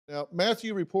Now,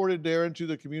 Matthew reported Darren to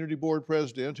the community board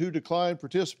president, who declined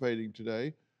participating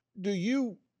today. Do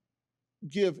you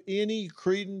give any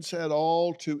credence at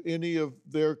all to any of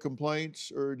their complaints,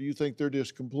 or do you think they're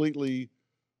just completely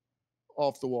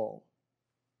off the wall?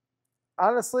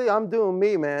 Honestly, I'm doing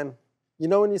me, man. You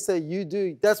know when you say you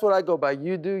do, that's what I go by.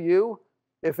 You do you.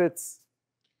 If it's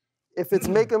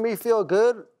making me feel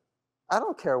good, I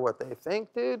don't care what they think,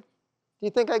 dude. Do you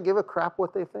think I give a crap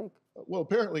what they think? Well,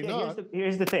 apparently not.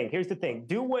 Here's the thing.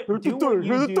 Do what you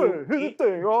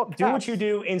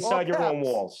do inside your own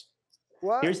walls.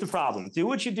 What? Here's the problem. Do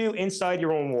what you do inside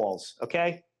your own walls,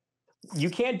 okay? You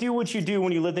can't do what you do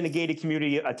when you live in a gated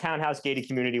community, a townhouse gated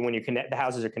community, when the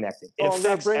houses are connected. It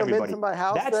affects bring everybody. Them into my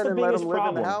house That's then the and let biggest them live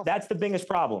problem. in the house? That's the biggest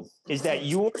problem, is that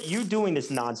you doing this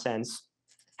nonsense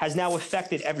has now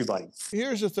affected everybody.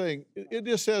 Here's the thing. It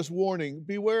just says, warning,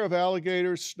 beware of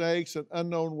alligators, snakes, and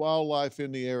unknown wildlife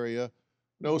in the area.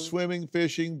 No swimming,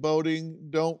 fishing, boating.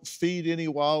 Don't feed any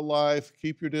wildlife.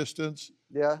 Keep your distance.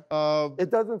 Yeah. It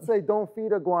doesn't say don't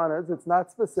feed iguanas. It's not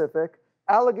specific.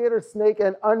 Alligator, snake,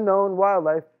 and unknown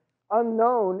wildlife.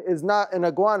 Unknown is not an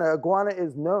iguana. Iguana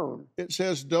is known. It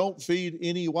says don't feed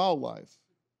any wildlife.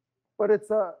 But it's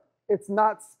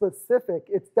not specific.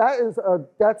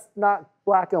 That's not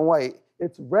black and white.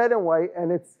 It's red and white,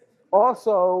 and it's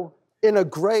also in a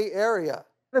gray area.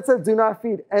 It says do not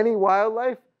feed any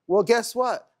wildlife. Well, guess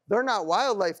what? They're not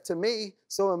wildlife to me.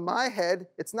 So in my head,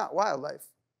 it's not wildlife.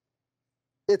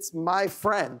 It's my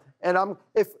friend. And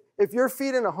if you're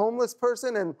feeding a homeless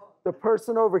person and the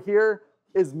person over here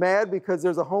is mad because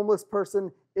there's a homeless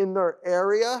person in their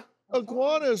area.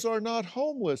 Iguanas are not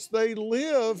homeless. They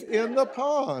live in the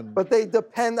pond. But they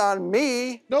depend on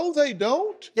me. No, they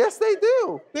don't. Yes, they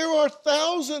do. There are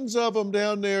thousands of them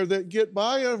down there that get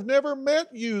by. I've never met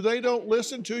you. They don't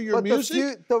listen to your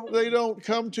music. They don't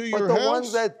come to your house. But the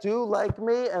ones that do like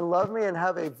me and love me and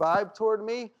have a vibe toward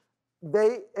me,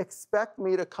 they expect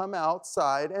me to come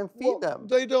outside and feed them.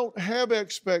 They don't have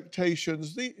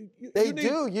expectations. They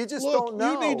do. You just don't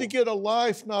know. You need to get a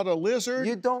life, not a lizard.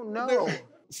 You don't know.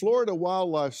 Florida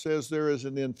Wildlife says there is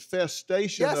an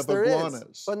infestation of iguanas. Yes, there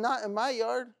is, but not in my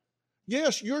yard.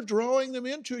 Yes, you're drawing them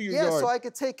into your yard. Yeah, so I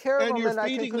could take care of them and I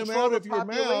can control the population. And you're feeding them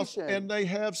out of your mouth, and they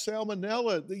have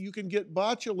salmonella. You can get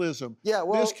botulism. Yeah,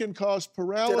 well, this can cause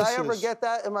paralysis. Did I ever get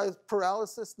that in my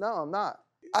paralysis? No, I'm not.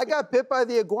 I got bit by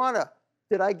the iguana.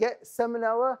 Did I get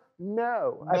salmonella?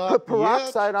 No. I put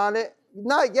peroxide on it.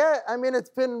 Not yet. I mean, it's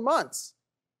been months.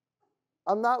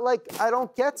 I'm not like, I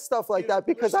don't get stuff like that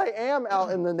because I am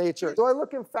out in the nature. Do I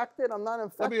look infected? I'm not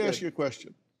infected. Let me ask you a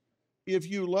question. If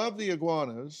you love the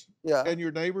iguanas and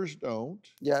your neighbors don't,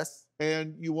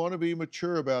 and you want to be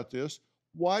mature about this,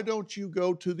 why don't you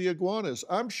go to the iguanas?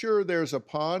 I'm sure there's a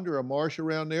pond or a marsh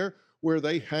around there where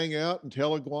they hang out and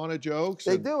tell iguana jokes.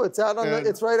 They do. It's out on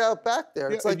it's right out back there.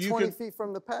 It's like 20 feet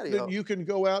from the patio. Then you can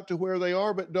go out to where they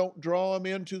are, but don't draw them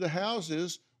into the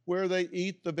houses where they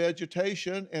eat the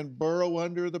vegetation and burrow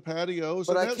under the patios.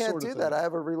 But I can't do that. I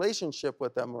have a relationship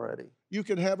with them already. You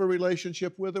can have a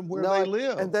relationship with them where they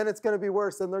live. And then it's going to be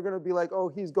worse. Then they're going to be like, oh,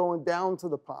 he's going down to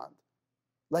the pond.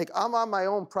 Like, I'm on my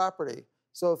own property.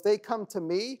 So if they come to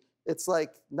me, it's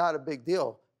like not a big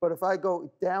deal. But if I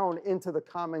go down into the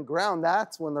common ground,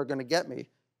 that's when they're going to get me.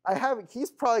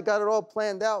 He's probably got it all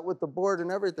planned out with the board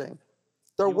and everything.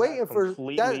 They're waiting for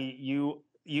that.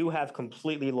 You have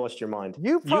completely lost your mind.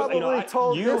 You probably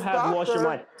told you this have doctor. Lost your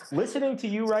mind. Listening to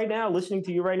you right now,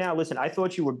 listen, I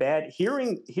thought you were bad.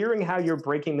 Hearing how you're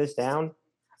breaking this down,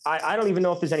 I don't even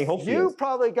know if there's any hope for you. You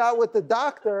probably got with the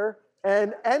doctor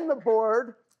and the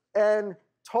board and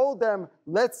told them,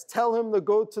 let's tell him to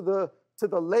go to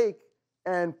the lake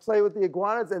and play with the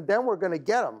iguanas, and then we're going to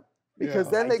get them. Because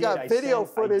then they got video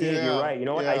footage. You're right. You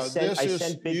know what? I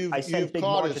sent big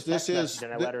Mark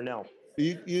and I let her know.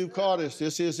 You've caught us.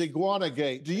 This is Iguana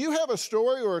Gate. Do you have a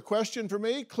story or a question for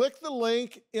me? Click the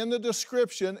link in the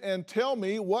description and tell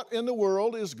me what in the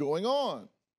world is going on.